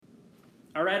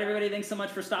All right, everybody, thanks so much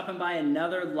for stopping by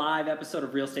another live episode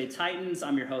of Real Estate Titans.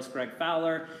 I'm your host, Greg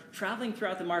Fowler, traveling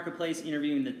throughout the marketplace,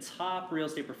 interviewing the top real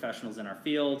estate professionals in our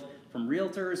field, from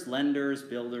realtors, lenders,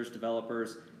 builders,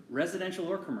 developers, residential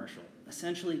or commercial,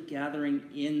 essentially gathering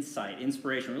insight,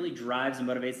 inspiration, really drives and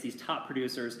motivates these top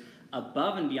producers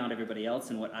above and beyond everybody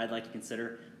else in what I'd like to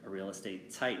consider a real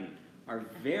estate titan. Our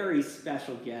very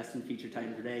special guest and featured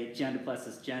titan today, Jen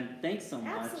Duplessis. Jen, thanks so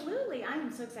much. Absolutely.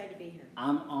 I'm so excited to be here.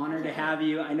 I'm honored to have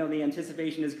you. I know the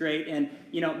anticipation is great. And,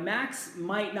 Max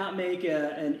might not make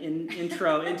an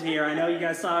intro into here. I know you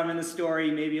guys saw him in the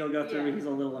story. Maybe he'll go through. Yeah. He's a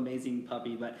little amazing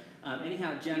puppy. But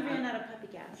anyhow, Jen. He ran out of puppy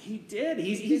gas. He did.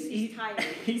 He's tired.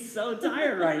 He's so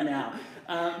tired right now.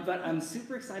 But I'm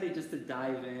super excited just to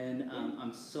dive in.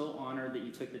 I'm so honored that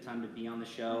you took the time to be on the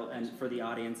show and for the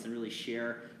audience and really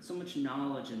share so much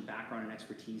knowledge and background and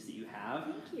expertise that you have.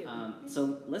 Thank you.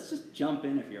 So let's just jump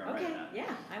in if you're all right with that.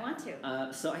 Yeah, I want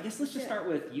to. So I guess let's just start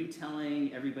with you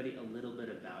telling everybody a little bit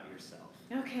about yourself.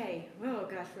 Okay. Oh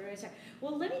gosh, where do I start?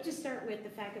 Well, let me just start with the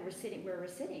fact that we're sitting where we're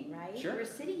sitting, right? Sure. We're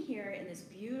sitting here in this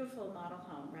beautiful model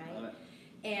home, right? Love it.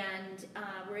 And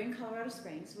we're in Colorado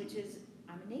Springs, which is,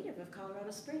 I'm a native of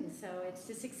Colorado Springs, so it's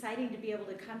just exciting to be able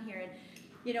to come here. And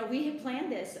we had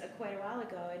planned this quite a while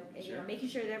ago, and Sure. making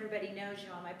sure that everybody knows,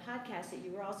 on my podcast, that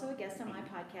you were also a guest on my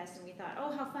podcast, and we thought,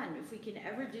 oh, how fun if we can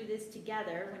ever do this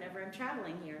together whenever I'm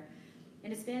traveling here.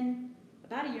 And it's been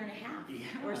about a year and a half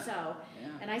or so. Yeah.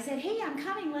 And I said, hey, I'm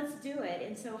coming, let's do it.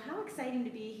 And so how exciting to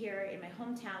be here in my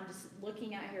hometown, just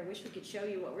looking out here. Wish we could show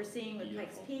you what we're seeing with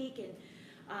Pikes Peak, and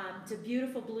it's a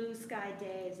beautiful blue sky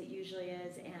day, as it usually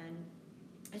is, and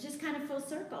it's just kind of full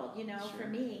circle, Sure. for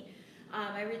me.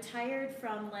 I retired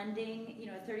from lending,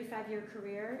 a 35-year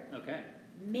career. Okay.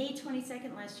 May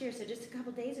 22nd last year, so just a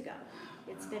couple days ago.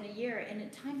 It's been a year, and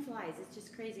time flies. It's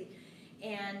just crazy.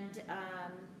 And,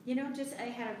 I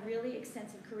had a really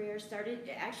extensive career.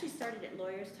 Actually started at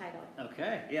Lawyers Title.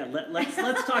 Okay. Yeah,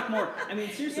 let's talk more. I mean,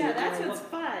 seriously. Yeah, that's what's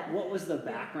fun. What was the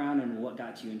background and what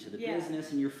got you into the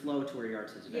business and your flow to where you are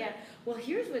today? Yeah. Well,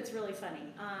 here's what's really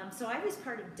funny. So I was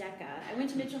part of DECA. I went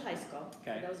to Mitchell High School.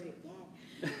 Okay. For those of you.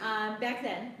 Back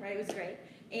then, right? It was great.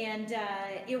 And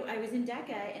I was in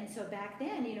DECA, and so back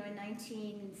then, in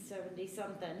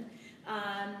 1970-something,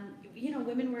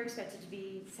 women were expected to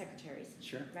be secretaries.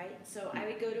 Sure. Right? So I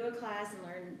would go to a class and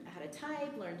learn how to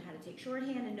type, learn how to take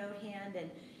shorthand and note-hand,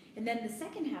 and then the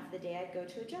second half of the day, I'd go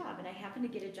to a job. And I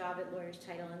happened to get a job at Lawyers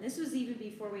Title, and this was even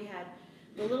before we had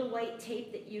the little white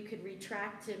tape that you could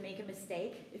retract to make a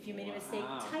mistake. If you made a mistake,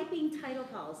 typing title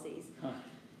policies. Huh.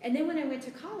 And then when I went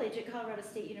to college at Colorado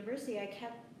State University, I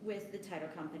kept with the title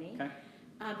company, Okay.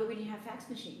 But we didn't have fax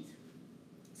machines.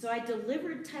 So I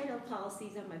delivered title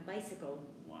policies on my bicycle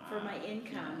for my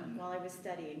income while I was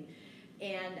studying.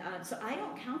 And so I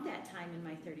don't count that time in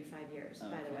my 35 years,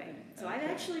 by the way. So I've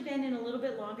actually been in a little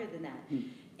bit longer than that.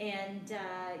 And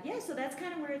so that's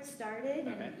kind of where it started.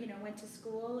 And went to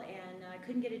school, and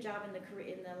couldn't get a job in the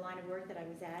line of work that I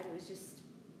was at. It was just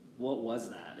What was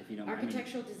that, if you don't mind?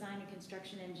 architectural design and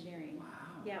construction engineering. Wow.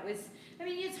 Yeah, it was. I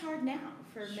mean, it's hard now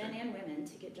for Sure. men and women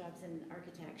to get jobs in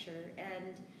architecture.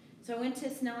 And so I went to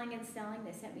Snelling and Snelling.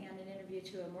 They sent me on an interview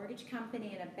to a mortgage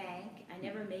company and a bank. I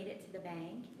never made it to the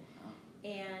bank. Wow.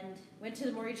 And went to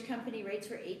the mortgage company. Rates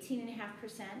were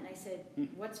 18.5%. And I said,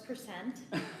 what's percent?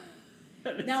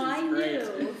 Now I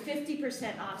knew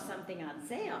 50% off something on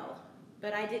sale,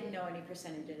 but I didn't know any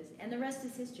percentages. And the rest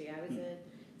is history. I was a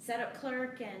setup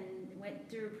clerk and went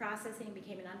through processing,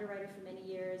 became an underwriter for many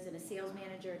years, and a sales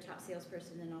manager, a top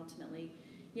salesperson, and ultimately,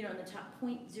 in the top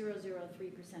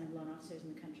 0.003% of loan officers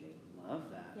in the country. Love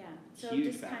that. Yeah. So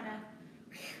Huge just kind of,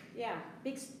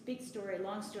 big story,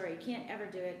 long story. You can't ever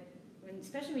do it.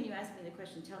 Especially when you ask me the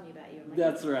question, tell me about you.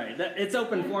 That's right. It's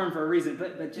open forum for a reason.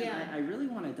 But Jen, Yeah. I really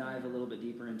want to dive a little bit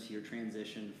deeper into your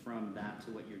transition from that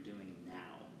to what you're doing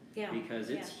now. Yeah. Because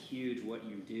it's huge what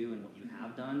you do and what you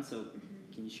have done. So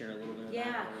can you share a little bit of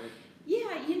that? Yeah,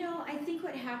 I think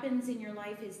what happens in your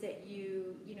life is that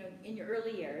you in your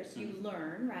early years, you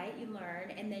learn, right? You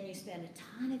learn, and then you spend a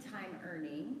ton of time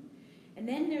earning. And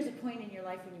then there's a point in your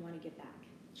life when you want to get back.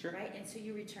 Sure. Right? And so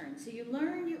you return. So you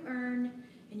learn, you earn,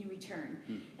 and you return.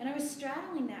 And I was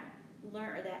straddling that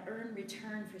earn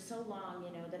return for so long,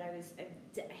 that I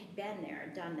had been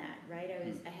there, done that, right?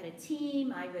 I had a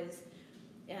team. I was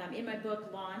in my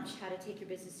book, Launch, How to Take Your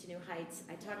Business to New Heights,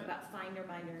 I talk about finder,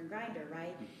 minder, and grinder,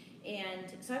 right?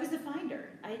 And so I was the finder.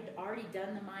 I had already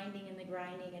done the minding and the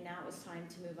grinding, and now it was time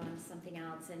to move on to something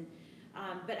else. And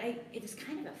but it was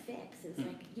kind of a fix. It's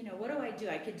like, what do I do?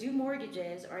 I could do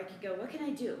mortgages, or I could go, what can I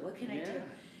do? What can I do?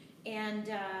 And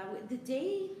the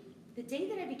day the day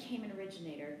that I became an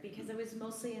originator, because I was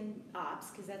mostly in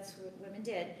ops, because that's what women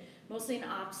did, mostly in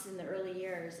ops in the early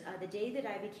years. The day that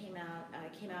I came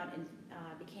out and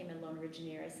became a loan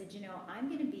originator, I said, you know, I'm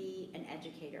going to be an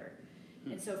educator.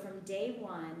 And so from day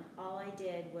one, all I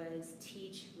did was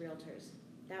teach realtors.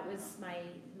 That was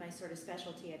my sort of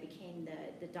specialty. I became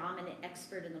the dominant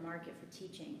expert in the market for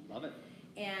teaching. Love it.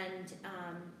 And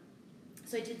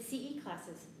so I did CE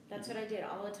classes. That's what I did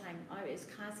all the time. I was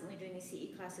constantly doing these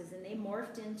CE classes, and they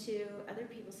morphed into other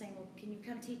people saying, well, can you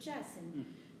come teach us? And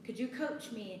could you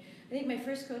coach me? I think my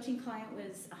first coaching client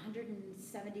was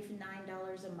 $179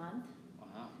 a month.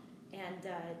 Wow. And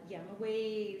yeah, I'm a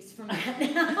ways from that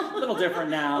now. A little different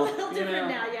now. A little different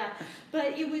now, yeah.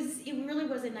 But it really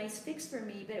was a nice fix for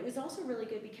me. But it was also really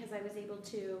good because I was able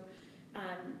to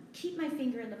keep my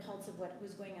finger in the pulse of what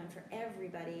was going on for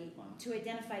everybody, to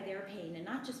identify their pain and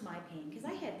not just my pain, because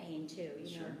I had pain too,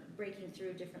 you know, breaking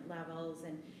through different levels,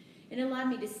 and it allowed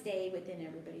me to stay within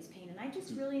everybody's pain. And I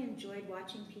just really enjoyed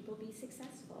watching people be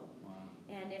successful. Wow.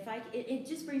 And it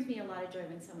just brings me a lot of joy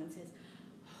when someone says,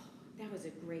 that was a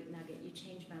great nugget. You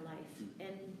changed my life.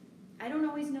 And I don't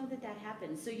always know that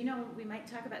happens. So, you know, we might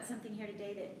talk about something here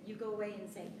today that you go away and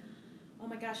say, oh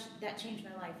my gosh, that changed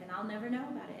my life, and I'll never know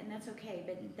about it, and that's okay.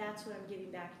 But that's what I'm giving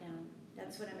back now.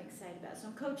 That's what I'm excited about. So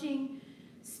I'm coaching,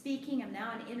 speaking. I'm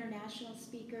now an international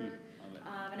speaker.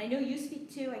 And I know you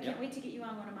speak too. I can't wait to get you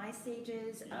on one of my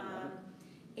stages.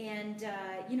 And,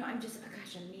 you know, I'm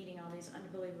meeting all these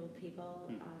unbelievable people.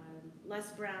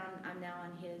 Les Brown, I'm now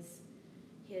on his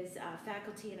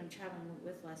faculty, and I'm traveling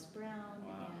with Les Brown.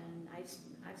 And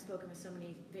I've spoken with so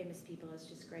many famous people. It's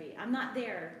just great. I'm not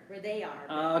there where they are.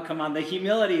 Oh, come on. The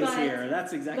humility is here.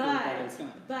 That's exactly what that is.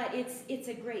 But it's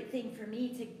a great thing for me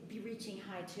to be reaching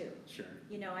high too. Sure.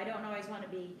 You know, I don't always want to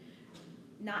be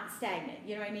not stagnant.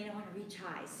 You know what I mean? I want to reach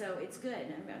high. So it's good.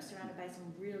 I'm surrounded by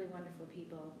some really wonderful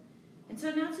people. And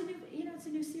so now it's a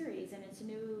new series, and it's a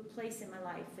new place in my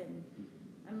life, and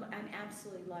I'm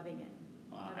absolutely loving it.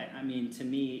 I mean, to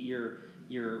me,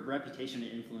 your reputation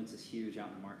and influence is huge out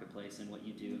in the marketplace, and what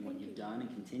you do and what you've done and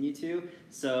continue to.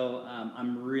 So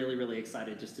I'm really, really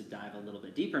excited just to dive a little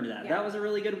bit deeper into that. That was a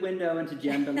really good window into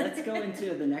Jen, but let's go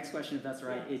into the next question, if that's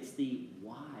right. It's the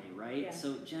why, right? Yeah.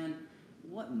 So Jen,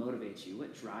 what motivates you?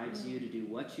 What drives you to do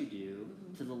what you do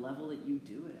to the level that you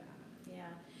do it at? Yeah.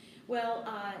 Well,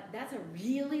 that's a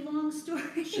really long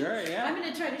story. Sure, yeah. I'm going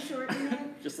to try to shorten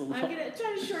it. Just a little. I'm going to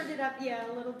try to shorten it up,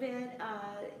 a little bit.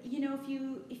 You know,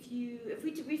 if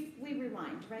we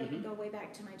rewind, right, and go way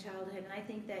back to my childhood, and I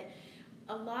think that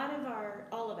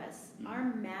all of us, our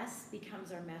mess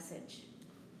becomes our message,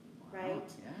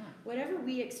 right? Yeah. Whatever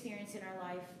we experience in our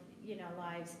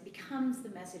lives becomes the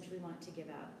message we want to give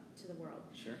out to the world.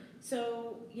 Sure.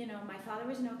 So, you know, my father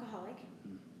was an alcoholic.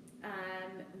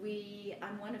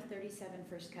 I'm one of 37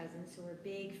 first cousins, so we're a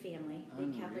big family,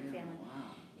 big Catholic family.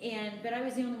 Wow. But I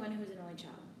was the only one who was an only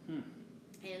child.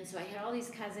 And so I had all these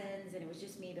cousins, and it was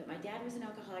just me. But my dad was an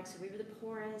alcoholic, so we were the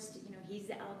poorest. You know, he's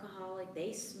the alcoholic.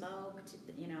 They smoked,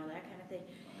 you know, that kind of thing.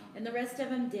 Wow. And the rest of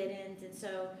them didn't. And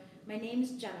so my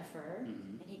name's Jennifer,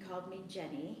 and he called me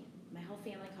Jenny. My whole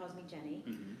family calls me Jenny.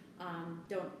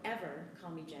 Don't ever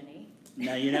call me Jenny.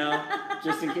 No, you know,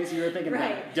 just in case you were thinking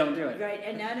about it, don't do it. Right,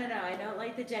 and no, I don't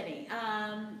like the Jenny.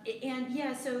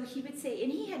 So he would say,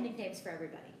 and he had nicknames for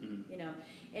everybody, you know,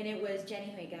 and it was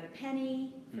Jenny who ain't got a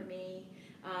penny for me,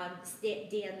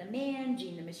 Dan the Man,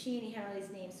 Gene the Machine, he had all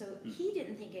these names, so he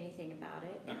didn't think anything about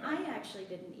it, and I actually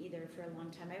didn't either for a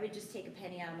long time. I would just take a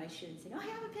penny out of my shoe and say, oh, I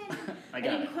have a penny. I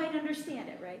didn't quite understand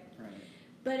it, right?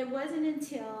 But it wasn't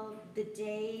until the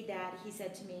day that he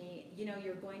said to me, you know,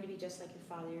 you're going to be just like your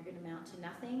father. You're going to amount to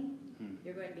nothing.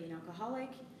 You're going to be an alcoholic.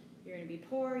 You're going to be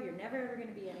poor. You're never, ever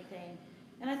going to be anything.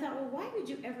 And I thought, well, why would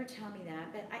you ever tell me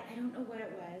that? But I don't know what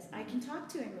it was. I can talk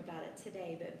to him about it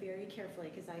today, but very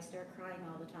carefully, because I start crying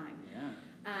all the time.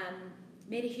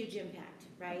 Made a huge impact,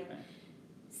 right?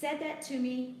 Said that to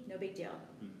me, no big deal.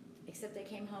 Except I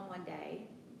came home one day,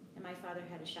 and my father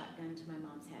had a shotgun to my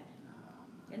mom's head.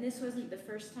 And this wasn't the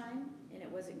first time, and it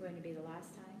wasn't going to be the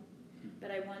last time.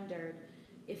 But I wondered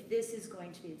if this is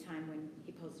going to be the time when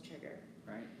he pulls the trigger.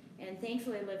 Right. And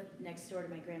thankfully, I lived next door to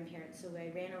my grandparents, so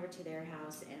I ran over to their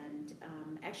house, and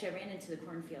actually, I ran into the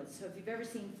cornfields. So if you've ever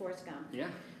seen Forrest Gump,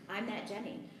 I'm that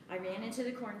Jenny. I ran into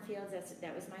the cornfields.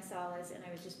 That was my solace, and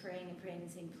I was just praying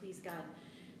and saying, please, God,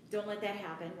 don't let that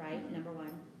happen, right? Number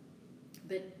one.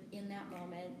 But in that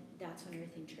moment, that's when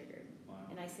everything triggered. Wow.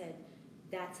 And I said,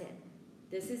 that's it.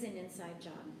 This is an inside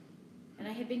job. And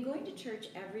I had been going to church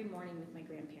every morning with my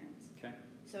grandparents. Okay.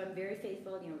 So I'm very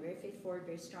faithful, you know, very faith-forward,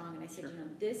 very strong. And I said, you know,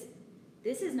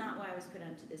 this is not why I was put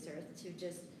onto this earth, to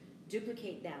just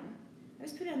duplicate them. I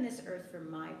was put on this earth for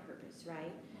my purpose,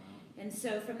 right? Wow. And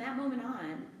so from that moment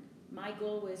on, my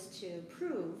goal was to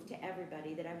prove to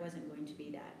everybody that I wasn't going to be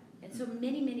that. And so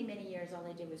many, many, many years, all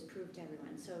I did was prove to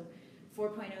everyone. So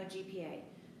 4.0 GPA,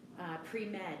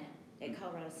 pre-med at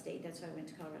Colorado State. That's why I went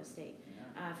to Colorado State.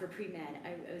 For pre-med,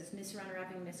 I was Miss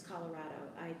Runner-Up and Miss Colorado.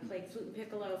 I played flute and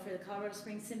piccolo for the Colorado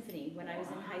Springs Symphony when I was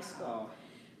in high school.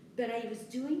 But I was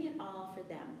doing it all for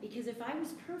them, because if I was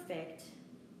perfect,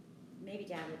 maybe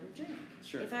Dad wouldn't drink.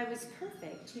 Sure. If I was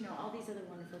perfect, you know, all these other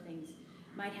wonderful things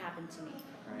might happen to me.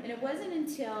 Right. And it wasn't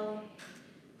until,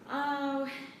 oh,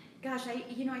 gosh, I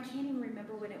can't even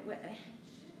remember when it was.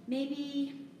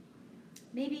 Maybe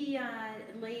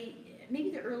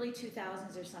the early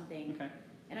 2000s or something. Okay.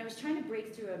 And I was trying to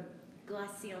break through a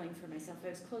glass ceiling for myself. I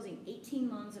was closing 18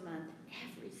 loans a month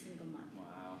every single month.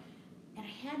 Wow. And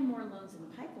I had more loans in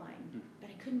the pipeline, but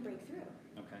I couldn't break through.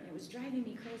 Okay. And it was driving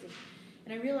me crazy.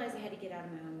 And I realized I had to get out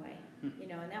of my own way, you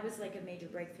know, and that was like a major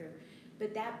breakthrough.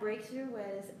 But that breakthrough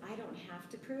was, I don't have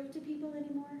to prove to people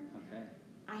anymore. Okay.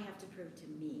 I have to prove to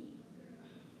me,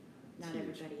 not Huge.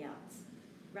 everybody else,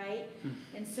 right?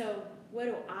 And so what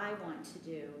do I want to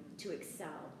do to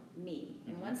excel me?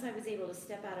 And once I was able to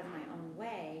step out of my own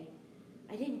way,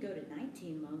 I didn't go to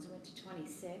 19 loans. I went to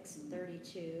 26 and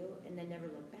 32 and then never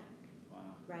looked back. Wow.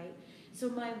 Right? So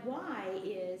my why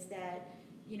is that,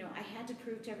 you know, I had to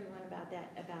prove to everyone about,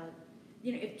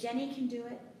 you know, if Jenny can do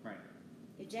it, Right.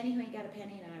 if Jenny who ain't got a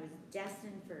penny and I was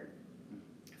destined for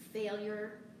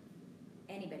failure,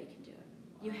 anybody can do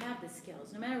it. You have the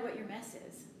skills, no matter what your mess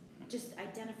is. Just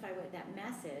identify what that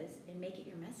mess is and make it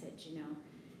your message, you know,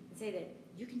 and say that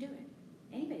you can do it.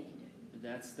 Anybody can do it.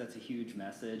 That's a huge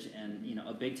message, and you know,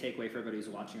 a big takeaway for everybody who's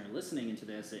watching or listening into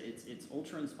this. It's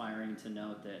ultra inspiring to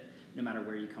note that no matter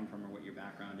where you come from or what your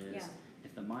background is, Yeah.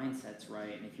 if the mindset's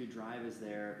right and if your drive is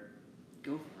there,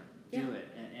 go for it. Yeah. Do it,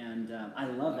 and I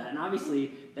love that. And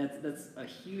obviously, that's a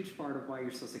huge part of why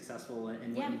you're so successful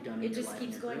and what you've done in it your just life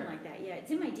keeps and your going career. like that. Yeah, it's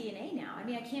in my DNA now. I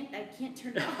mean, I can't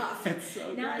turn it off. It's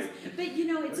so Now great. but you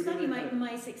know, it's What a funny. good way to put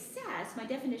My success, my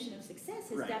definition of success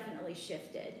has Right. definitely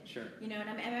shifted. Sure. You know, and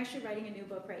I'm actually writing a new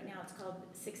book right now. It's called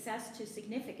Success to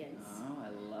Significance. Oh, I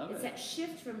love It's it. that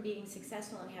shift from being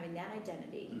successful and having that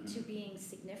identity Mhm. to being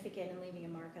significant and leaving a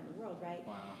mark on the world, right?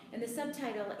 Wow. And the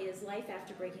subtitle is Life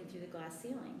After Breaking Through the Glass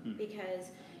Ceiling, Hmm. because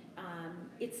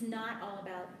it's not all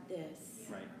about this.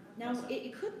 Right. Now, Well said.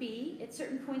 it could be at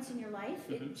certain points in your life,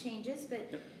 Mhm. it changes,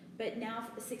 but Yep. but now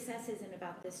success isn't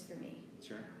about this for me.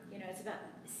 Sure. You know, it's about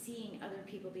seeing other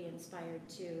people be inspired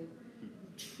to Hmm.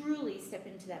 truly step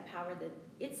into that power that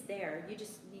it's there. You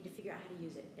just need to figure out how to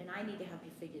use it, and I need to help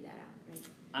you figure that out, right?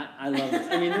 I love this.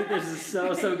 I mean, this is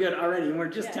so good already, and we're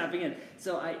just Yeah. tapping in.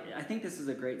 So I think this is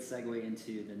a great segue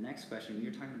into the next question.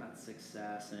 You're talking about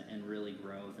success and really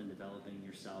growth and developing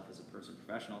yourself as a person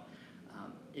professional.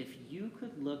 If you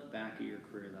could look back at your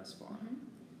career thus far Mhm.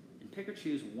 and pick or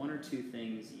choose one or two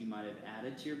things you might have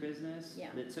added to your business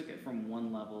Yeah. that took it from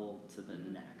one level to the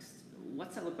next,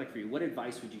 what's that look like for you? What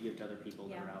advice would you give to other people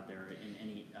that Yeah. are out there in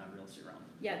any real estate realm?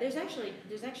 Yeah, there's actually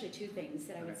two things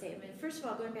that I would Okay. say. I mean, first of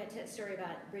all, going back to that story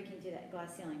about breaking through that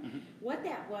glass ceiling, Mhm. what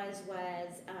that was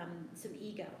some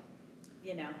ego,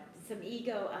 you know, some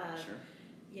ego of, Sure.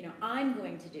 you know, I'm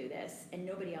going to do this and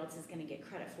nobody else is going to get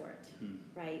credit for it, Hmm.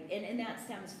 right? And that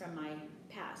stems from my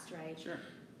past, right? Sure.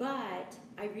 But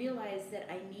I realized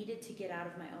that I needed to get out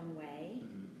of my own way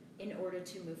Mhm. in order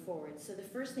to move forward. So the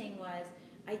first thing was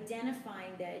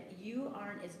identifying that you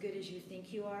aren't as good as you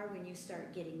think you are when you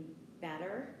start getting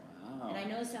better. Wow. And I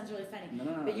know this sounds really funny,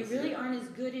 No, but you this is really good. aren't as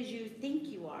good as you think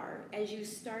you are as you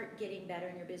start getting better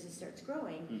and your business starts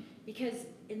growing. Hmm. Because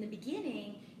in the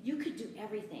beginning, you could do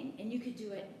everything and you could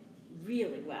do it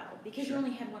really well because Sure. you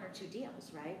only had one or two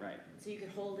deals, right? Right. So you could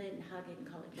hold it and hug it and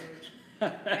call it courage,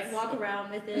 right? Walk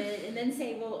around with it and then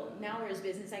say, well, now we're his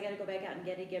business, I got to go back out and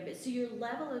get it again. But so your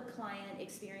level of client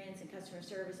experience and customer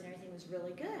service and everything was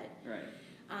really good. Right.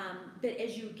 But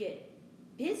as you get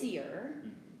busier,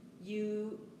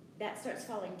 Hmm. that starts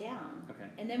falling down. Okay.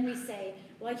 And then we say,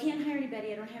 well, I can't hire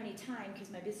anybody, I don't have any time because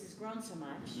my business has grown so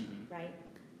much, Mhm. right?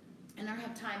 And I don't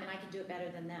have time and I can do it better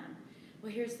than them.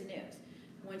 Well, here's the news.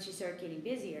 Once you start getting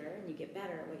busier and you get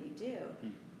better at what you do,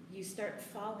 you start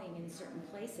falling in certain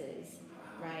places,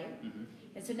 right? Mhm.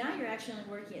 And so now you're actually only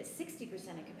working at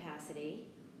 60% of capacity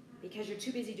because you're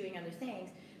too busy doing other things.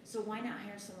 So why not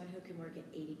hire someone who can work at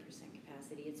 80%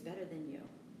 capacity? It's better than you.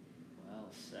 Well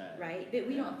said. Right? But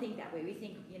we Yeah. don't think that way. We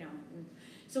think, you know.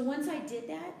 So once I did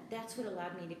that, that's what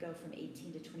allowed me to go from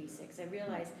 18 to 26. I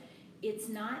realized it's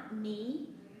not me,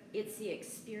 it's the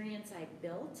experience I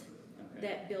built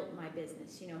that built my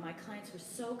business. You know, my clients were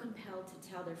so compelled to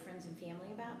tell their friends and family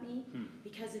about me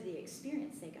because of the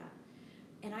experience they got.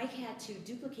 And I had to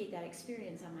duplicate that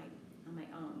experience on my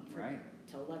own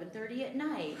till 11:30 at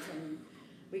night, and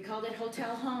we called it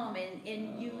hotel home.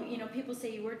 And you know, people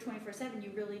say you work 24/7.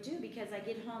 You really do, because I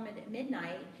get home at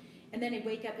midnight, and then I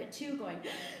wake up at 2 going,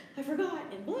 I forgot,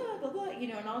 and blah blah blah, you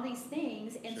know, and all these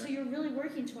things. And so you're really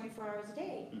working 24 hours a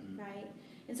day, right?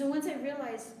 And so once I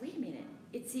realized, wait a minute,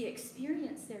 it's the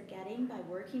experience they're getting by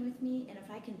working with me, and if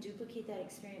I can duplicate that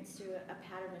experience through a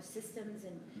pattern of systems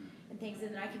and things,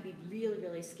 then I can be really,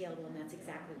 really scalable, and that's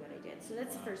exactly what I did. So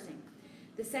that's the first thing.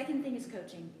 The second thing is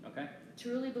coaching. Okay.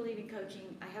 Truly believe in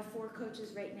coaching. I have 4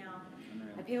 coaches right now.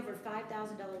 I pay over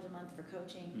 $5,000 a month for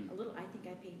coaching. A little, I think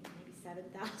I pay maybe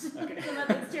 $7,000 a month.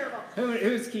 It's terrible.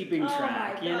 Who's keeping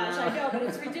track? Oh my gosh, I know, but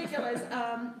it's ridiculous.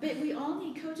 But we all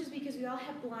need coaches because we all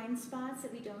have blind spots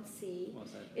that we don't see.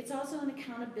 What's that? It's also an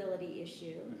accountability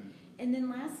issue. And then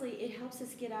lastly, it helps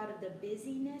us get out of the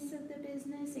busyness of the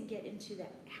business and get into the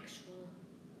actual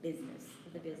business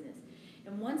of the business.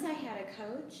 And once I had a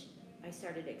coach, I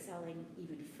started excelling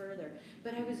even further.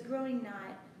 But I was growing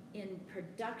not in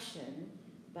production,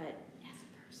 but as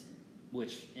a person.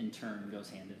 Which in turn goes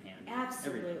hand in hand.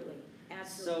 Absolutely.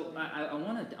 Absolutely. So I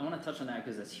want to touch on that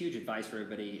because that's huge advice for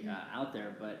everybody out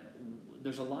there. But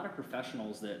there's a lot of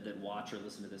professionals that watch or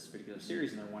listen to this particular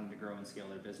series, and they're wanting to grow and scale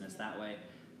their business that way.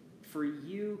 For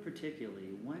you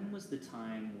particularly, when was the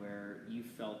time where you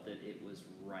felt that it was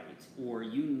right, or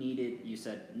you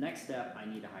said, next step, I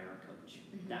need to hire a coach?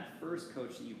 That first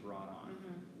coach that you brought on,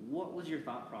 what was your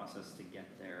thought process to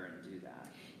get there and do that?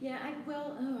 Yeah, I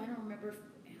don't remember.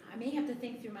 I may have to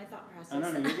think through my thought process. Oh,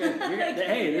 no, you're good. You're good.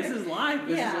 Hey, this is live.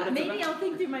 This is what it's maybe about. I'll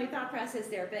think through my thought process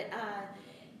there. But,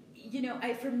 you know,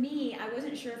 for me, I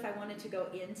wasn't sure if I wanted to go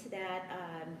into that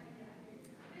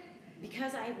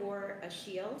because I wore a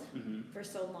shield for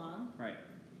so long. Right.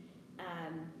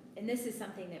 And this is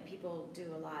something that people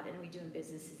do a lot, and we do in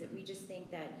business, is that we just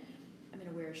think that I'm going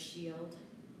to wear a shield.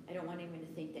 I don't want anyone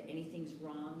to think that anything's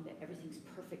wrong, that everything's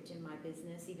perfect in my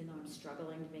business, even though I'm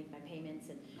struggling to make my payments.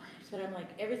 But I'm like,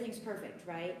 everything's perfect,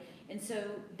 right? And so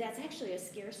that's actually a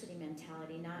scarcity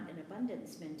mentality, not an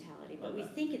abundance mentality. But we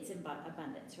think it's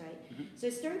abundance, right? So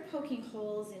I started poking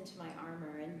holes into my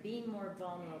armor and being more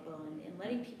vulnerable and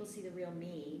letting people see the real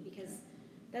me, because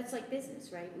that's like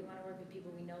business, right? We want to work with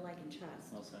people we know, like, and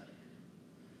trust. Well said.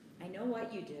 I know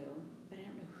what you do, but I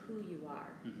don't know who you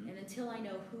are. And until I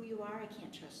know who you are, I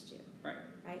can't trust you.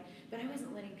 Right? But I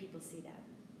wasn't letting people see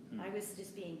that. I was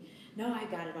just being, no, I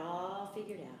got it all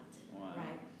figured out. Wow.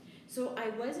 Right? So I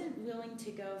wasn't willing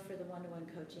to go for the one-to-one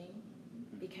coaching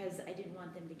because I didn't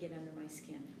want them to get under my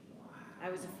skin. Wow. I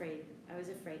was afraid. I was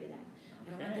afraid of that. I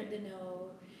don't want them to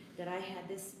know that I had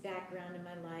this background in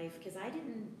my life, because I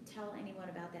didn't tell anyone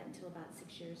about that until about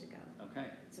 6 years ago. Okay.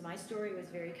 So my story was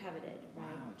very coveted, right?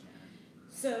 Wow, Jan.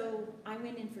 So I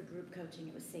went in for group coaching.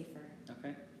 It was safer.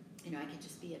 Okay. You know, I could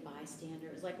just be a bystander.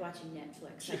 It was like watching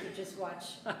Netflix. I could just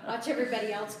watch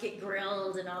everybody else get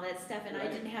grilled and all that stuff, and I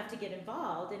didn't have to get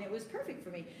involved, and it was perfect for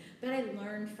me. But I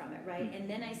learned from it, right? And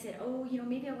then I said, oh, you know,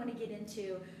 maybe I want to get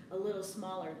into a little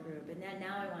smaller group, and then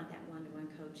now I want that one-to-one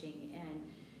coaching. And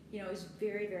you know, it was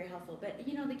very, very helpful. But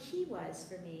you know, the key was,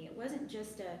 for me, it wasn't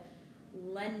just a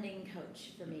lending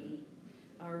coach for me,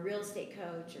 or a real estate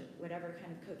coach, or whatever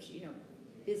kind of coach, you know,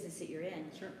 business that you're in.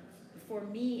 Sure. For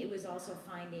me, it was also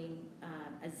finding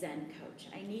a Zen coach.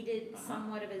 I needed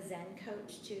somewhat of a Zen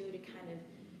coach too, to kind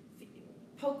of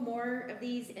poke more of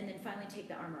these, and then finally take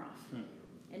the armor off.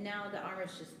 And now the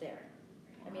armor's just there.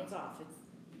 I mean, it's off. It's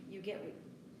you get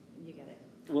it.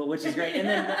 Well, which is great, and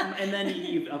then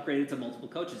you've upgraded to multiple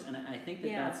coaches, and I think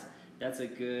that that's a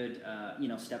good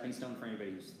stepping stone for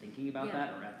anybody who's thinking about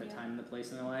that, or at the time and the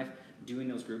place in their life, doing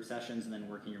those group sessions and then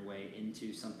working your way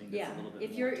into something that's a little bit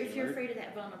if you're afraid of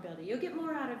that vulnerability, you'll get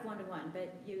more out of one-to-one.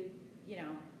 But you know,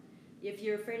 if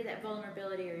you're afraid of that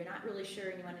vulnerability, or you're not really sure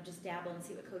and you want to just dabble and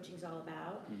see what coaching's all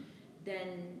about,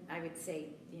 then I would say,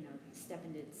 you know, step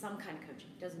into some kind of coaching.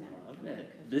 Doesn't matter.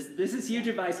 This is huge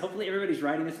advice. Hopefully everybody's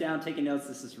writing this down, taking notes.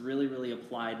 This is really, really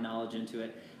applied knowledge into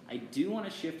it. I do want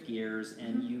to shift gears,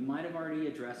 and you might have already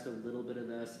addressed a little bit of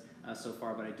this so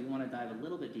far, but I do want to dive a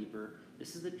little bit deeper.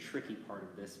 This is the tricky part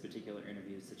of this particular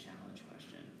interview. It's the challenge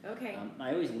question. Okay.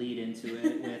 I always lead into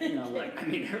it with, you know, like, I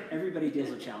mean, everybody deals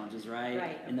with challenges, right?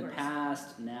 Right, in the course.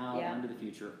 past, now, into the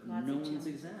future. Lots no of one's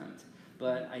challenges. exempt.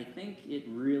 But I think it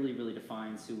really, really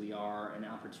defines who we are, an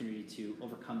opportunity to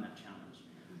overcome that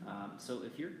challenge. So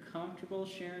if you're comfortable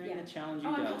sharing the challenge you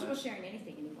I'm dealt comfortable with, sharing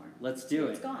anything anymore. let's do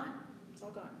It's it. gone. It's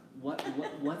all gone.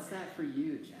 What's that for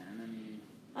you, Jen? I mean,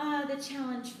 The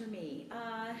challenge for me,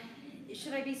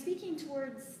 should I be speaking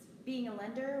towards being a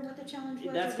lender and what the challenge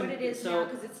was, That's or what it is so- now?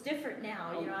 Because it's different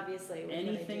now, you know, obviously. with what I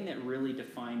Anything do. that really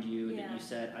defined you that Yeah. you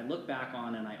said, I look back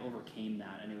on and I overcame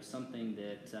that, and it was something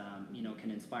that you know, can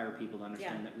inspire people to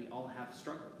understand that we all have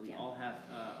struggle, we Yeah. all have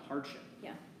hardship.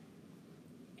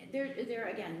 There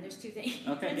again, there's two things.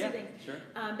 Okay, There's yeah, two things. sure.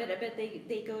 But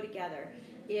they go together.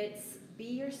 It's be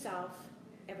yourself,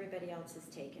 everybody else is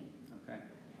taken. Okay.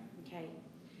 Okay.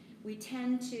 We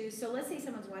tend to, so let's say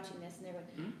someone's watching this and they're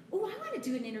going, oh, I want to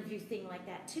do an interview thing like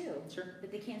that too. Sure.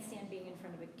 But they can't stand being in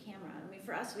front of a camera. I mean,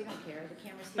 for us, we don't care. The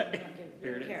camera's here, we don't, Here we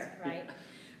don't it care, is. right?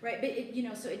 Right, but it, you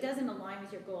know, so it doesn't align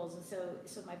with your goals. And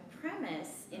so my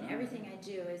premise in everything I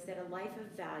do is that a life of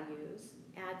values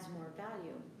adds more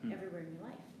value everywhere in your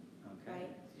life, Okay. right?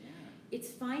 Yeah.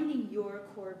 It's finding your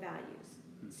core values.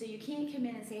 So you can't come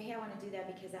in and say, hey, I want to do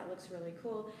that because that looks really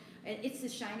cool. And it's the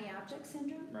shiny object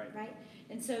syndrome, Right.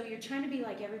 And so you're trying to be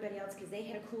like everybody else because they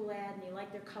had a cool ad and you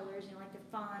like their colors and you like their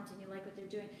font and you like what they're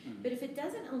doing. But if it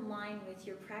doesn't align with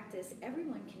your practice,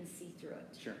 everyone can see through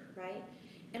it, Sure. right?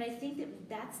 And I think that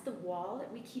that's the wall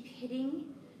that we keep hitting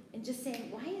and just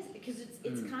saying, why is it? Because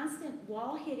it's constant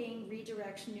wall hitting,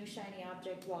 redirection, new shiny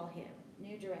object, wall hit,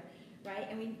 new direct, right?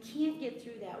 And we can't get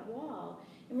through that wall.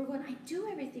 And we're going, I do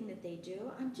everything that they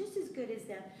do. I'm just as good as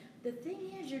them. The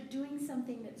thing is, you're doing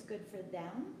something that's good for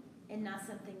them and not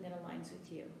something that aligns with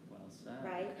you, Well said.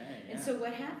 right? Okay, yeah. And so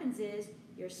what happens is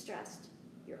you're stressed,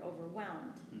 you're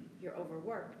overwhelmed, you're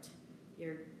overworked,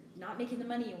 you're not making the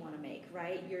money you want to make,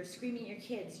 right? You're screaming at your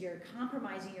kids, you're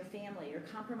compromising your family, you're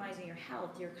compromising your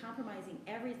health, you're compromising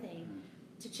everything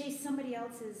to chase somebody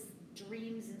else's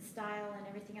dreams and style and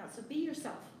everything else. So be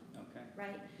yourself, Okay.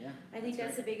 right? Yeah. I think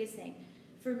that's the great. biggest thing.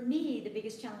 For me, the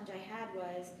biggest challenge I had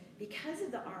was because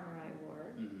of the armor I wore,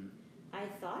 I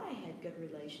thought I had good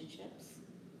relationships,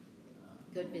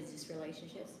 good business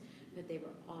relationships, but they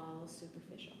were all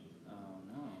superficial. Oh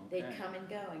no. They'd Okay. come and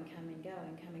go and come and go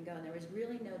and come and go, and there was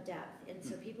really no depth. And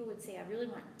so people would say, I really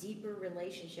want deeper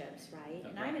relationships, right?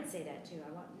 And I Okay. would say that too.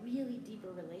 I want really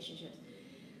deeper relationships.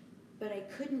 But I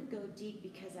couldn't go deep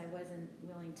because I wasn't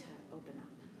willing to open up,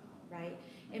 right?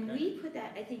 And Okay. we put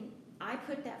that, I think, I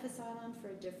put that facade on for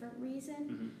a different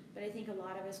reason, but I think a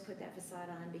lot of us put that facade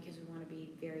on because we want to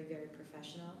be very, very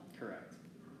professional. Correct.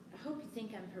 I hope you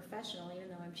think I'm professional even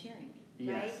though I'm cheering,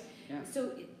 Yes. right? Yeah.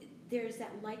 So there's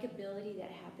that likability that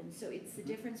happens. So it's the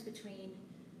difference between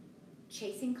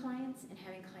chasing clients and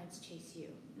having clients chase you.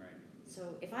 Right.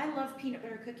 So if I love peanut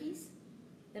butter cookies,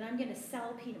 then I'm going to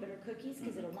sell peanut butter cookies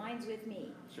because it aligns with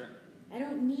me. Sure. I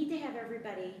don't need to have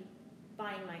everybody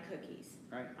buying my cookies.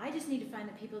 Right. I just need to find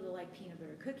the people that like peanut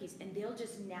butter cookies, and they'll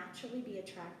just naturally be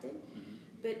attracted.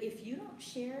 But if you don't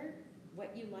share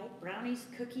what you like, brownies,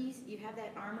 cookies, you have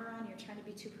that armor on, you're trying to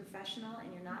be too professional,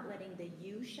 and you're not letting the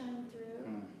you shine through,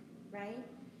 right?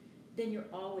 Then you're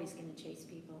always going to chase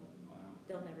people. Wow.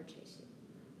 They'll never chase you.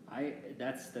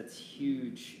 That's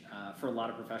huge for a lot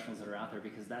of professionals that are out there,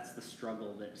 because that's the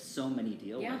struggle that so many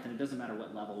deal with, and it doesn't matter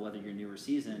what level, whether you're new or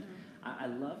seasoned. I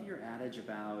love your adage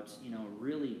about, you know,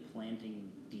 really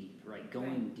planting deep, right?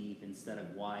 Going deep instead of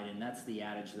wide, and that's the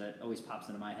adage that always pops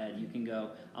into my head. You can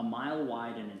go a mile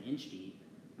wide and an inch deep,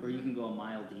 or you can go a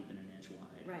mile deep and an inch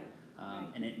wide. Right.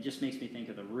 And it just makes me think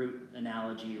of the root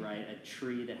analogy, right? A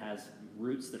tree that has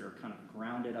roots that are kind of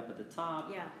grounded up at the top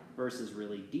Yeah. versus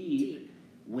really deep.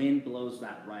 Wind blows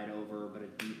that right over, but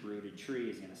a deep-rooted tree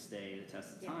is going to stay the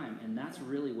test of time. And that's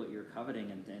really what you're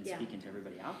coveting and speaking to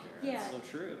everybody out there. That's so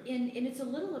true. And it's a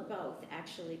little of both,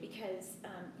 actually, because,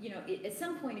 you know, at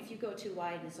some point, if you go too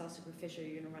wide and it's all superficial,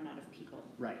 you're going to run out of people.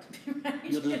 Right. Right?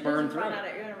 You'll just burn through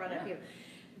it. You're going to run out of people.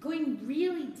 Going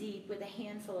really deep with a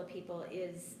handful of people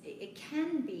it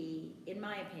can be, in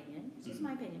my opinion, it's just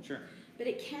my opinion, Sure. but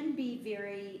it can be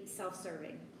very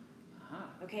self-serving. Aha.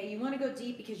 Okay, you want to go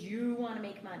deep because you want to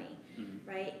make money,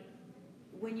 right?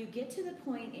 When you get to the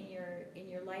point in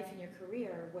your life and your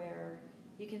career where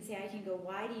you can say, I can go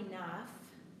wide enough,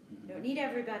 don't need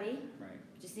everybody,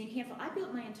 just need a handful. I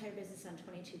built my entire business on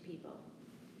 22 people.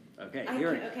 Okay,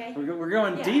 Okay. We're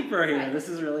going deeper here. Right. This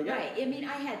is really good. Right. I mean,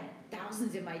 I had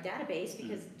thousands in my database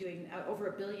because doing over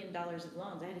 $1 billion of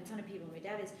loans. I had a ton of people in my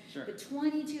database. Sure. But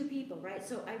 22 people, right?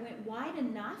 So I went wide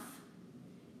enough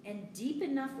and deep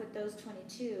enough with those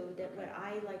 22 that what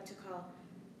I like to call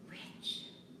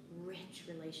rich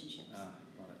relationships. Love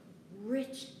it.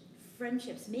 Rich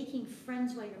friendships, making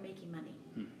friends while you're making money.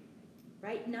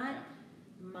 Right? Not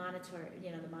monetary,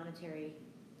 the monetary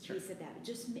piece of that.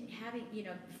 Just having,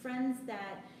 friends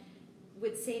that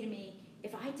would say to me,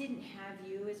 if I didn't have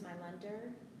you as my lender,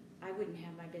 I wouldn't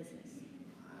have my business.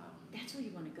 Wow. That's where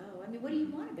you want to go. I mean, what do you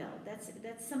want to build?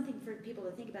 That's something for people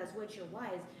to think about is what's your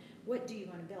why. what do you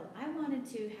want to build? I wanted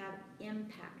to have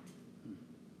impact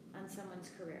on someone's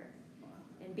career Wow.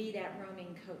 and be that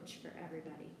roaming coach for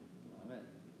everybody. Love it.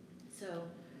 So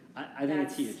I think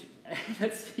it's huge.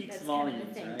 That speaks that's volumes, kind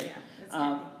of the thing, right? yeah. That's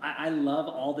kind of the thing. I love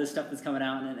all this stuff that's coming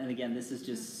out, and again, this is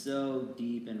just so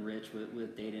deep and rich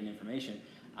with data and information.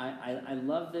 I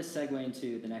love this segue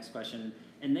into the next question,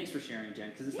 and thanks for sharing, Jen,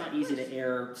 because it's Yeah, not of easy course. to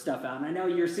air stuff out, and I know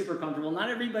you're super comfortable. Not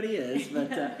everybody is,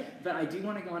 but I do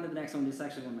want to go on to the next one. This is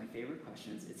actually one of my favorite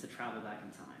questions. It's a travel back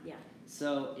in time. Yeah.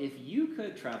 So if you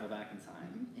could travel back in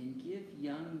time and give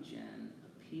young Jen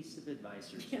a piece of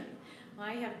advice or two, Yeah. Well,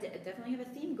 I definitely have a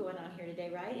theme going on here today,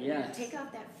 right? Yes. Take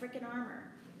off that freaking armor.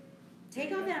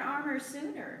 Take off that armor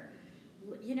sooner.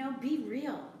 You know, be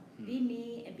real. Be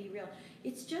me and be real.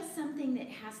 It's just something that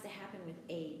has to happen with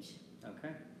age.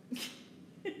 Okay.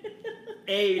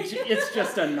 Age, it's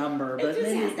just a number, but It just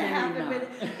maybe, has to maybe happen not.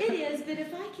 with it is, but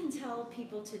if I can tell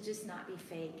people to just not be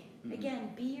fake, Mhm.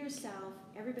 again, be yourself.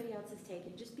 Everybody else is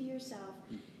taken. Just be yourself,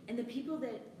 and the people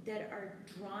that are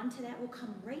drawn to that will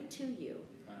come right to you.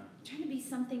 Wow. Trying to be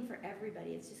something for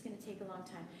everybody. It's just going to take a long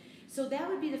time. So that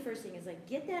would be the first thing, is like,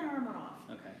 get that armor off.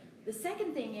 Okay. The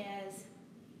second thing is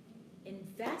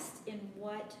invest in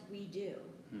what we do,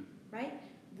 right?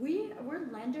 We're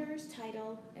lenders,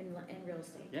 title, and real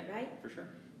estate, Yeah, right? for sure.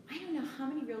 I don't know how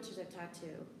many realtors I've talked to,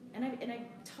 and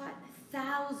I've taught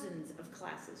thousands of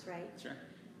classes, right? Sure.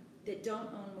 That don't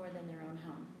own more than their own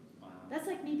home. Wow. That's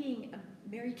like me being a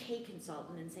Mary Kay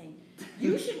consultant and saying,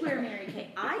 you should wear Mary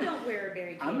Kay. I don't wear a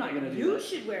Mary Kay. I'm not gonna do You that.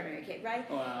 should wear Mary Kay, right?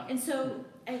 Wow. And so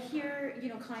I hear,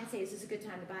 clients say, is this a good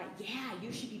time to buy? Yeah,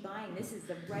 you should be buying. This is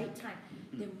the right time.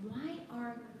 Then why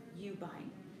aren't you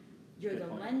buying? You're Good the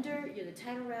point. lender, you're the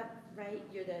title rep, right?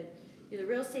 You're the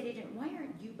real estate agent. Why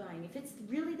aren't you buying? If it's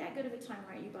really that good of a time,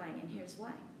 why aren't you buying? And here's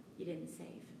why. You didn't save.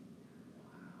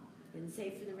 You didn't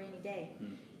save for the rainy day.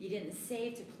 You didn't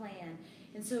save to plan.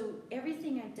 And so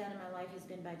everything I've done in my life has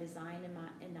been by design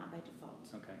and not by default.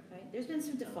 Okay. Right? There's been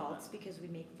some I love defaults because we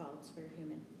make faults. We're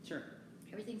human. Sure.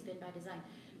 Everything's been by design.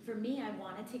 For me, I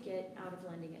wanted to get out of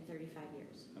lending at 35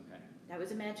 years. Okay. That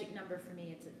was a magic number for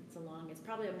me. It's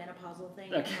probably a menopausal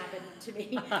thing Okay. that happened to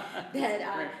me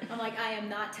that I'm like, I am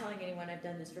not telling anyone I've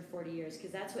done this for 40 years,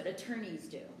 because that's what attorneys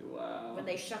do Wow. when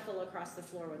they shuffle across the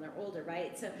floor when they're older,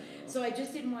 right? So I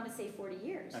just didn't want to say 40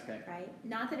 years, Okay. right?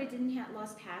 Not that I didn't have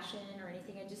lost passion or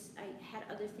anything. I had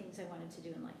other things I wanted to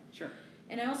do in life. Sure.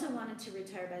 And I also wanted to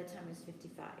retire by the time I was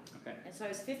 55. Okay. And so I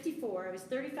was 54. I was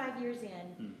 35 years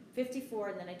in, 54,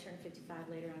 and then I turned 55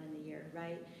 later on in the year,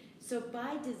 right? So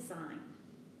by design,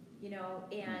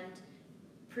 and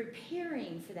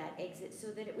preparing for that exit so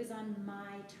that it was on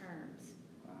my terms,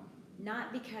 Wow.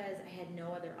 not because I had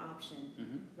no other option,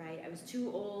 Mm-hmm. right? I was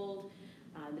too old,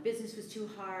 the business was too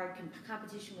hard,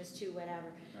 competition was too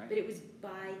whatever, Right. but it was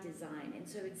by design. And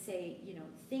so I would say,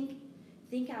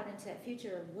 think out into that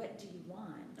future of what do you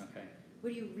want? Okay.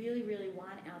 What do you really, really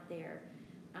want out there?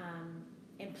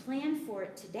 And plan for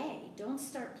it today. Don't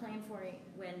start planning for it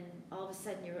when all of a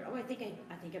sudden you're, I think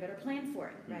I better plan for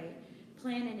it, right?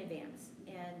 Plan in advance.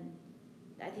 And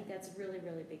I think that's a really,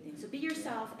 really big thing. So be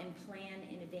yourself and plan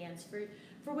in advance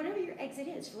for whatever your exit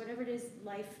is, for whatever it is,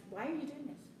 life. Why are you doing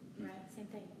this? Right? Same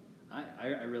thing. I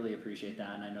really appreciate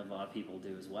that, and I know a lot of people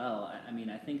do as well. I mean,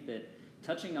 I think that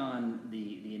touching on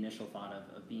the initial thought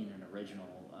of being an original,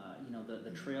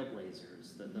 the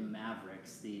trailblazers, the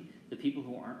mavericks, the people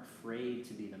who aren't afraid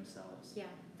to be themselves. Yeah.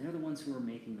 They're the ones who are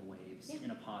making the waves Yeah.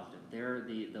 in a positive. They're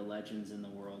the legends in the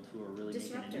world who are really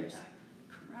making an Disruptors. impact.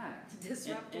 Correct.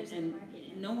 Disruptors in And the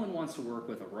market. no one wants to work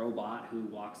with a robot who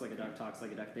walks like a duck, talks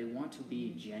like a duck. They want to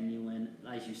be genuine,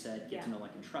 as you said, get to know,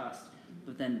 like, and trust,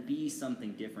 but then be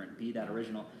something different, be that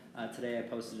original. Today I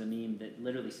posted a meme that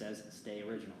literally says, stay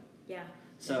original. Yeah.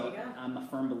 So There you go. I'm a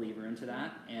firm believer into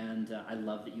that, and I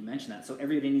love that you mentioned that. So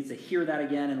everybody needs to hear that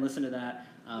again and listen to that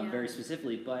very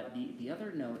specifically. But the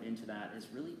other note into that is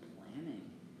really planning.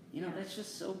 That's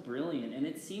just so brilliant, and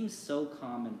it seems so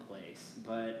commonplace.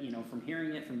 But from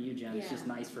hearing it from you, Jen, it's just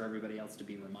nice for everybody else to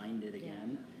be reminded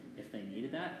again if they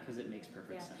needed that, because it makes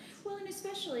perfect sense. Well, and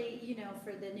especially,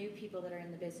 for the new people that are in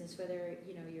the business, whether,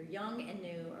 you're young and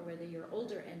new or whether you're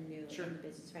older and new Sure. in the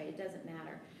business, right? It doesn't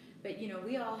matter. But,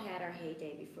 we all had our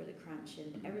heyday before the crunch,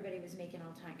 and everybody was making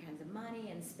all kinds of money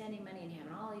and spending money and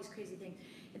having all these crazy things.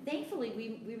 And thankfully,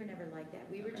 we were never like that.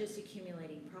 We were just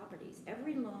accumulating properties.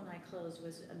 Every loan I closed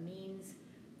was a means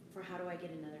for how do I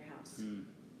get another house,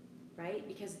 right?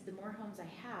 Because the more homes I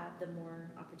have, the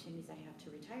more opportunities I have to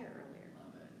retire earlier.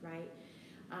 Love it.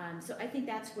 Right? So I think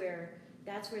that's where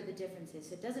the difference is.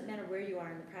 So it doesn't matter where you are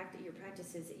in your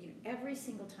practice is that every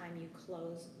single time you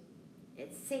close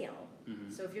it's sale.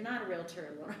 Mm-hmm. So if you're not a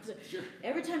realtor, a loan officer, Sure.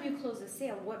 every time you close a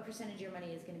sale, what percentage of your money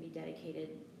is going to be dedicated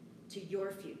to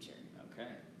your future? Okay.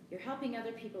 You're helping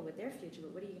other people with their future,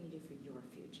 but what are you going to do for your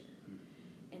future? Hmm.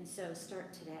 And so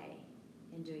start today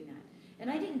in doing that. And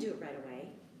I didn't do it right away.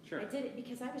 Sure. I did it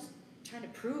because I was trying to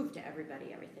prove to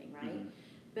everybody everything, right? Mm-hmm.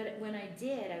 But when I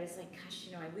did, I was like, gosh,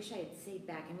 I wish I had saved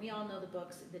back. And we all know the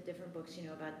books, the different books,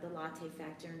 about the latte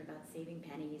factor and about saving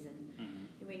pennies, and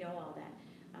Mm-hmm. we know all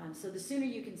that. So the sooner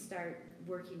you can start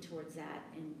working towards that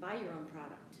and buy your own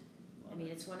product. Love I mean,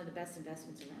 it. it's one of the best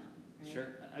investments around. Right? Sure,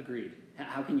 agreed.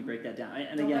 How can you break that down?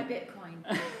 And Don't buy again,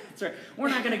 Bitcoin. that's right. We're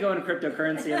not going to go into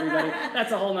cryptocurrency, everybody.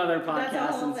 That's a whole nother podcast.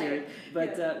 That's a whole and series. thing.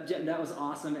 But Jen, that was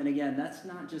awesome. And again, that's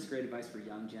not just great advice for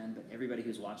young Jen, but everybody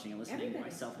who's watching and listening, Everybody.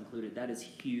 myself included. That is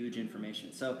huge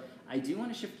information. So I do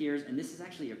want to shift gears, and this is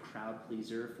actually a crowd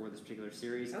pleaser for this particular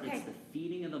series. Okay. It's the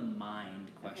feeding of the mind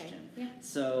question. Okay. Yeah.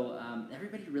 So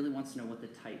everybody really wants to know what the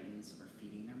Titans are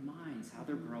feeding their minds, how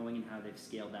they're growing, and how they've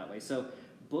scaled that way. So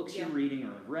books you're Yeah. reading or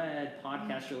have read,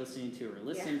 podcasts you're listening to or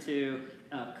listen to,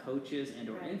 coaches and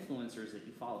or Right. influencers that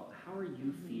you follow. How are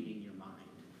you feeding your mind?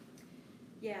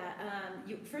 Yeah,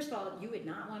 first of all, you would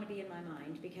not want to be in my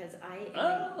mind because I am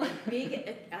Oh.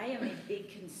 I am a big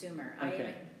consumer. I am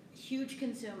Okay. a huge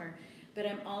consumer, but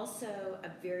I'm also a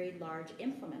very large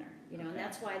implementer. And Okay.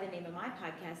 that's why the name of my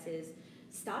podcast is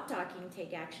Stop Talking,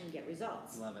 Take Action, Get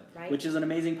Results. Love it. Right? Which is an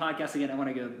amazing podcast. Again, I want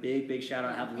to give a big shout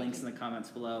out. I have Thank links you. in the comments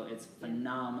below. It's Yeah.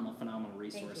 phenomenal Thank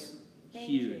resource. you. Thank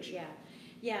Huge. You.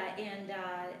 Yeah, and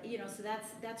so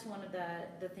that's one of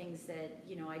the things that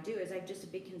I do is I'm just a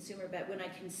big consumer. But when I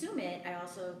consume it, I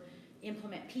also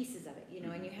implement pieces of it.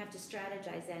 And you have to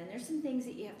strategize that. And there's some things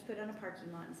that you have to put on a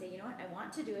parking lot and say, what, I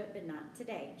want to do it, but not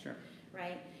today. Sure.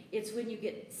 Right? It's when you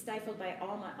get stifled by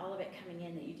all of it coming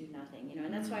in that you do nothing.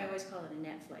 And that's why I always call it a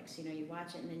Netflix. You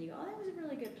watch it and then you go, oh, that was a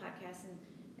really good podcast,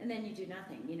 and then you do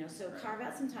nothing. So Right. carve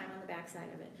out some time on the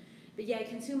backside of it. But yeah, I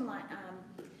consume a lot.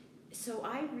 So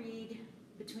I read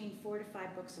between 4 to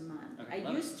 5 books a month. Okay, I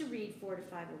love used to read 4 to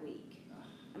 5 a week.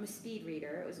 I'm a speed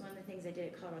reader. It was one of the things I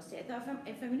did at Colorado State. I thought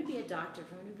if I'm going to be a doctor,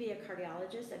 if I'm going to be a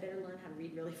cardiologist, I better learn how to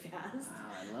read really fast.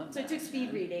 Wow, I love So I that. took speed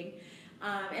man. reading,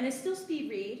 and I still speed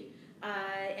read,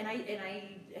 and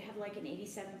I have like an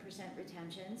 87%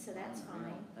 retention, so that's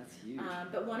Unreal. fine. That's huge.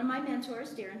 But one of my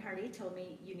mentors, Darren Hardy, told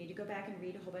me you need to go back and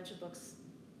read a whole bunch of books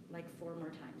like 4 more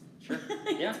times. Sure.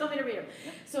 He Yeah. told me to read them.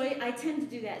 Yeah. So I tend to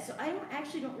do that. So I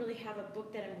don't really have a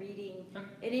book that I'm reading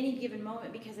Okay. at any given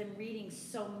moment because I'm reading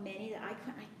so many that I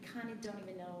kind of don't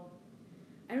even know.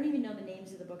 I don't even know the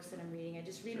names of the books that I'm reading. I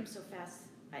just read them so fast.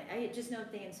 I just know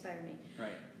that they inspire me.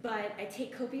 Right. But I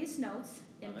take copious notes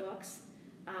in Love it. books.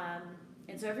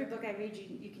 And so every book I read,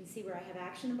 you can see where I have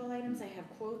actionable items. I have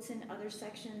quotes in other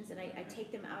sections, and I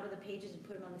take them out of the pages and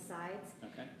put them on the sides.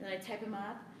 Okay. Then I type them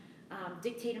up,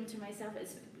 dictate them to myself,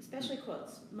 especially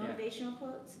quotes, motivational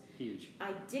quotes. Huge.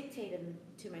 I dictate them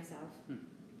to myself.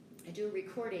 I do a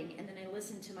recording, and then I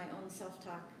listen to my own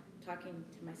self-talk, talking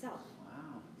to myself.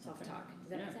 Wow. Self-talk. Does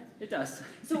that Yeah, make sense? it does.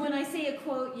 So when I say a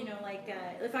quote, like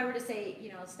if I were to say,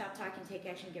 stop talking, take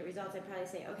action, get results, I'd probably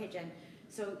say, okay, Jen,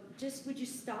 so just would you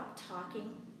stop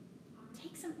talking,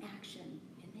 take some action,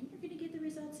 and then you're going to get the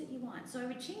results that you want. So I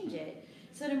would change it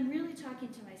so that I'm really talking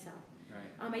to myself.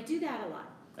 Right. I do that a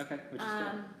lot. Okay. Which is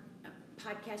good.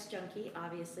 Podcast junkie,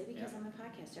 obviously, because Yeah. I'm a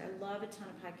podcaster. I love a ton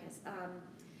of podcasts.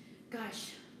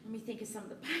 Gosh, let me think of some of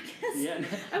the podcasts. Yeah.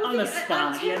 I would On the think-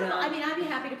 I'm spot. terrible. I mean, I'd be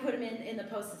happy to put them in the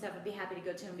post and stuff. I'd be happy to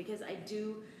go to them because I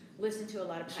do listen to a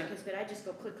lot of podcasts, Sure. but I just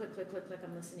go click.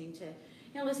 I'm listening to,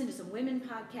 I listen to some women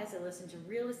podcasts. I listen to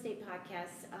real estate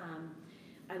podcasts.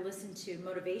 I listen to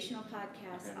motivational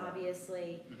podcasts, Okay.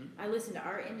 obviously. Mhm. I listen to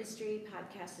our industry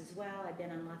podcasts as well. I've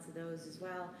been on lots of those as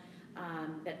well.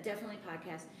 But definitely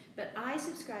podcasts. But I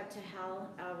subscribe to Hal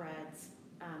Elrod's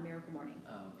Miracle Morning.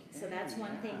 Okay. So that's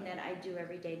one yeah. thing that I do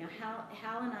every day. Now,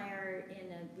 Hal and I are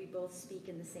we both speak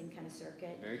in the same kind of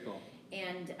circuit. Very cool.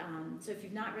 And so if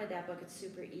you've not read that book, it's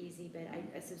super easy, but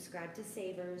I subscribe to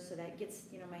Savers, so that gets,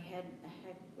 my head,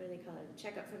 what do they call it?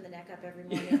 Check up from the neck up every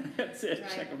morning. That's it.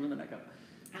 Right. Check them from the neck up.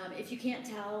 If you can't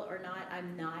tell or not,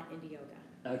 I'm not into yoga.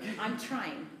 Okay. I'm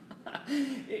trying.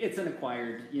 It's an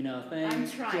acquired, thing. I'm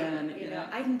trying, Jen,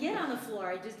 I can get on the floor,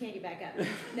 I just can't get back up.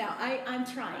 No, I'm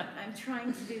trying. I'm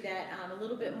trying to do that a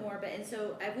little bit more, and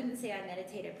so I wouldn't say I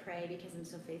meditate, I pray because I'm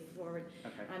so faith forward.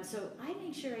 Okay. So I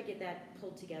make sure I get that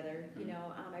pulled together.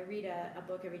 I read a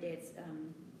book every day. It's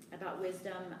about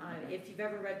wisdom. Okay. If you've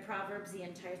ever read Proverbs, the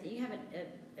entire thing, you have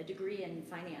a degree in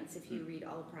finance if you read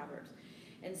all of Proverbs.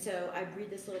 And so I read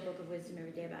this little book of wisdom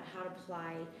every day about how to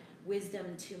apply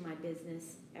wisdom to my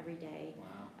business every day.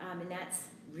 Wow. And that's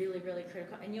really, really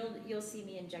critical. And you'll see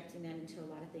me injecting that into a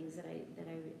lot of things that I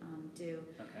do.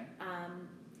 Okay.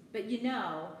 But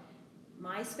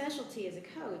my specialty as a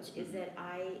coach is that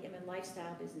I am a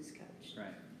lifestyle business coach.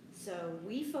 Right. So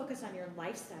we focus on your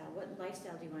lifestyle. What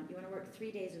lifestyle do you want? You want to work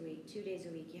 3 days a week, 2 days a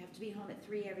week. You have to be home at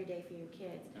 3 every day for your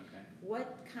kids. Okay.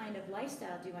 What kind of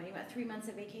lifestyle do you want? You want 3 months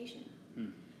of vacation. Hmm.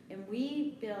 And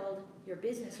we build your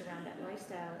business around that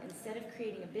lifestyle instead of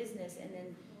creating a business and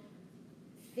then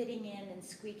fitting in and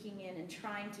squeaking in and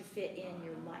trying to fit in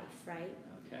your life, right?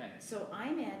 Okay. So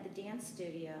I'm at the dance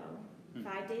studio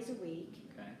 5 days a week,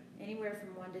 Okay. anywhere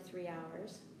from 1 to 3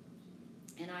 hours.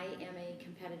 And I am a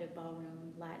competitive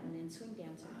ballroom, Latin, and swing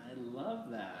dancer. I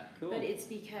love that. Cool. But it's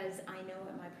because I know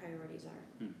what my priorities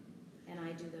are. And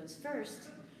I do those first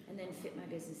and then fit my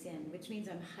business in, which means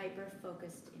I'm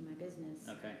hyper-focused in my business.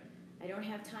 Okay. I don't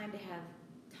have time to have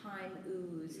time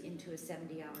ooze into a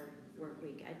 70-hour work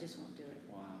week. I just won't do it.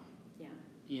 Wow.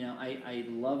 Yeah. I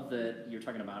love that you're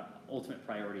talking about ultimate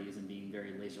priorities and being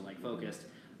very laser-like focused.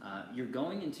 You're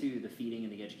going into the feeding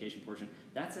and the education portion.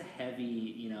 That's a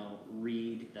heavy,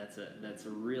 read. That's a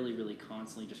really, really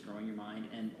constantly just growing your mind.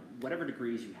 And whatever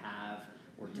degrees you have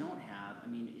or don't have, I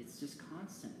mean, it's just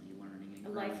constantly learning and A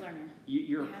growing. life learner.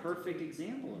 You're a You have perfect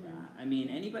example of that. I mean,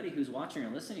 anybody who's watching or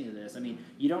listening to this, I mean,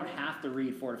 you don't have to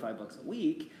read 4 to 5 books a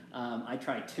week. I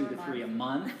try 2 to 3 a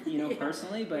month, Yeah.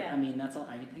 personally. But Yeah. I mean, that's all.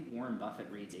 I think Warren Buffett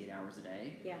reads 8 hours a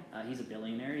day. Yeah. He's a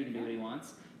billionaire. He can do what he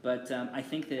wants. But I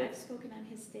think that I've spoken on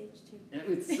his stage too.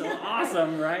 it's so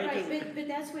awesome, right? Right, but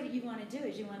that's what you want to do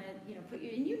is you want to put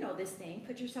and this thing,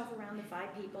 put yourself around the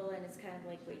 5 people, and it's kind of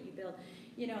like what you build.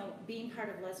 Being part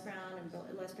of Les Brown and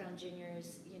Les Brown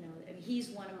Jr.'s, I mean, he's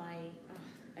one of my.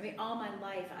 All my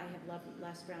life I have loved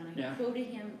Les Brown. I have quoted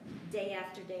him day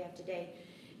after day after day.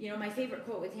 My favorite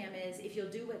quote with him is, if you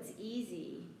do what's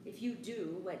easy,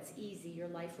 your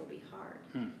life will be hard.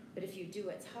 But if you do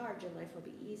what's hard, your life will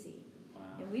be easy. Wow.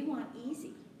 And we want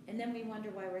easy. And then we wonder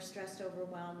why we're stressed,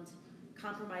 overwhelmed,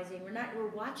 compromising. We're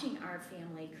watching our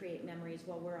family create memories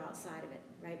while we're outside of it,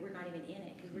 right? We're not even in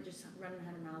it because we're just running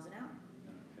 100 miles an hour,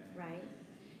 Okay. right?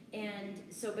 And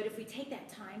so, but if we take that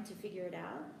time to figure it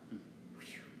out,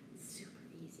 it's super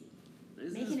easy.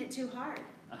 Making it too hard.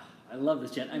 I love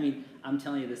this, Jen. I mean, I'm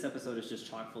telling you, this episode is just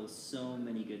chock full of so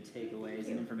many good takeaways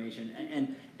and information.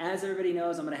 And as everybody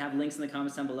knows, I'm going to have links in the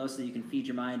comments down below so that you can feed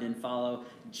your mind and follow,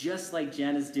 just like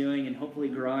Jen is doing and hopefully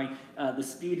growing. The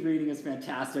speed reading is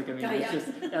fantastic. I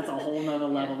mean, that's a whole nother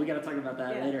level. We got to talk about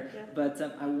that later. Yeah. But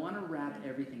I want to wrap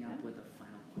everything up with a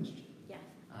final question. Yeah.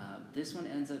 This one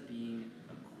ends up being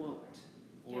a quote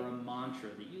or a mantra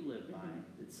that you live by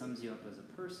that sums you up as a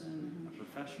person, a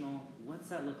professional. What's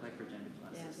that look like for Jen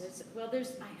Duplessis?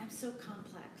 Yeah, I'm so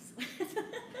complex.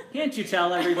 Can't you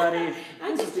tell everybody?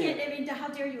 I just can't. I mean, how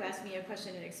dare you ask me a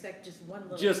question and expect just one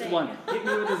little Just thing? one. Hit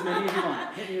me with as many as you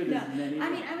want. Hit me with as many as you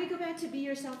want. I would go back to be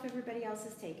yourself, everybody else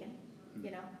is taken.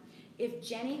 If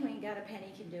Jenny, who ain't got a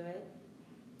penny, can do it,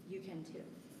 you can too,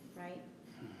 right?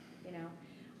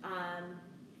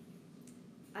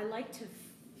 I like to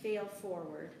fail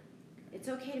forward. It's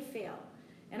okay to fail.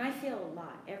 And I fail a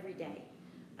lot every day.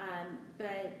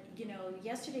 But,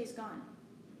 yesterday's gone.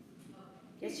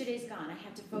 Yesterday's gone. I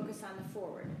have to focus on the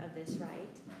forward of this,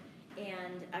 right?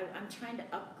 And I'm trying to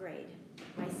upgrade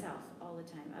myself all the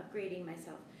time, upgrading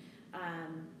myself.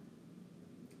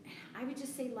 I would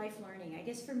just say life learning. I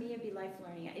guess for me it'd be life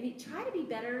learning. I mean, try to be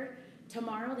better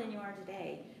tomorrow than you are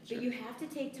today. Sure. But you have to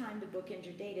take time to bookend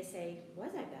your day to say,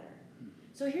 was I better?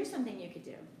 So here's something you could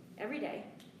do every day.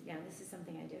 Yeah, this is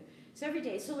something I do. So every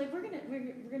day. So like we're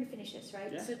gonna finish this,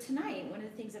 right? Yeah. So tonight, one of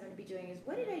the things I'm gonna be doing is,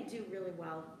 what did I do really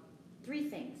well? 3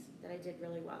 things that I did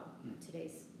really well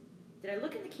today's. Did I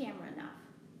look in the camera enough?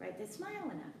 Right? Did I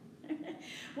smile enough?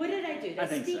 What did I do? Did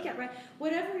I speak up? Right?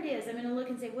 Whatever it is, I'm gonna look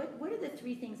and say, what are the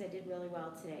 3 things I did really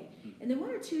well today? And then what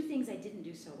are 2 things I didn't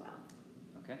do so well?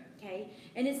 Okay?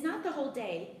 And it's not the whole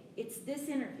day. It's this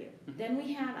interview. Then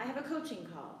I have a coaching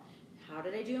call. How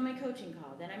did I do on my coaching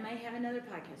call? Then I might have another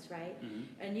podcast, right?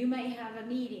 And you might have a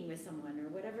meeting with someone or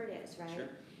whatever it is, right? Sure.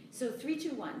 So 3, 2,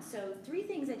 1. So 3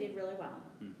 things I did really well.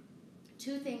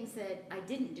 2 things that I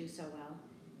didn't do so well.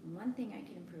 And 1 thing I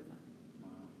can improve on.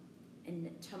 Wow.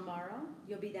 And tomorrow,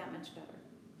 you'll be that much better,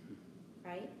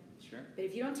 right? Sure. But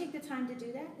if you don't take the time to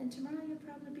do that, then tomorrow you'll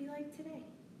probably be like today.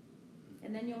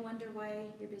 And then you'll wonder why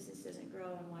your business doesn't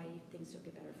grow and why things don't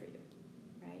get better for you,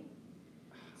 right?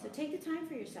 So take the time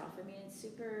for yourself. I mean, it's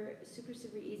super, super,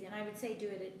 super easy. And I would say do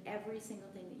it at every single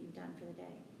thing that you've done for the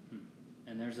day.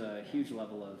 And there's a huge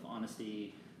level of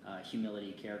honesty,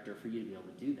 humility, character for you to be able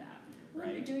to do that, When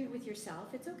right? you're doing it with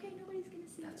yourself, it's okay. Nobody's going to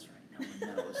That's right. No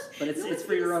one knows. But it's No one's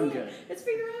for your gonna own see it. good. It's for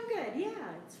your own good, yeah,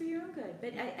 it's for your own good.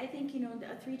 But I think, you know,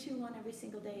 a 3-2-1 every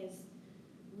single day is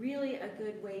really a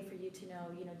good way for you to know,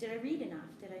 you know, did I read enough?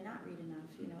 Did I not read enough?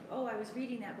 You know, oh, I was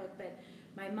reading that book, but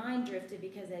my mind drifted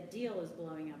because that deal is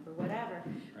blowing up or whatever,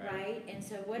 right? And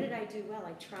so what did I do well?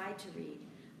 I tried to read,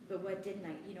 but what didn't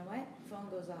I? You know what? Phone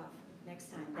goes off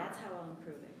next time. That's how I'll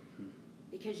improve it.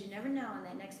 Because you never know, and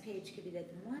that next page could be that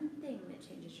one thing that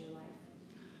changes your life.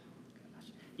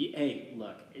 Hey,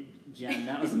 look, Jen,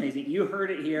 that was amazing. You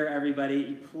heard it here,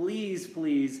 everybody. Please,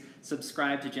 please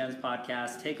subscribe to Jen's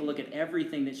podcast. Take a look at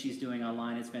everything that she's doing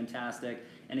online. It's fantastic.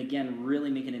 And again, really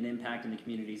making an impact in the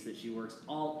communities that she works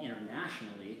all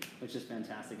internationally, which is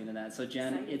fantastic into that. So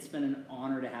Jen, it's been an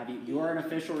honor to have you. You are an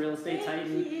official Real Estate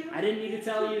Titan. You. I didn't need to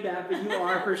tell you that, but you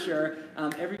are for sure.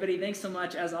 Everybody, thanks so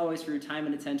much, as always, for your time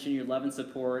and attention, your love and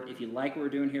support. If you like what we're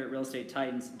doing here at Real Estate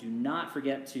Titans, do not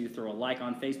forget to throw a like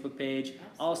on Facebook page.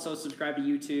 Absolutely. Also, subscribe to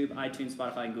YouTube, iTunes,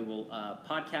 Spotify, and Google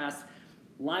Podcasts.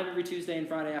 Live every Tuesday and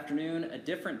Friday afternoon, a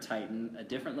different Titan, a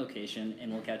different location,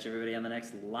 and we'll catch everybody on the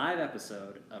next live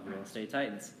episode of Real Estate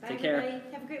Titans. Bye, Take care.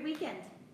 everybody. Have a great weekend.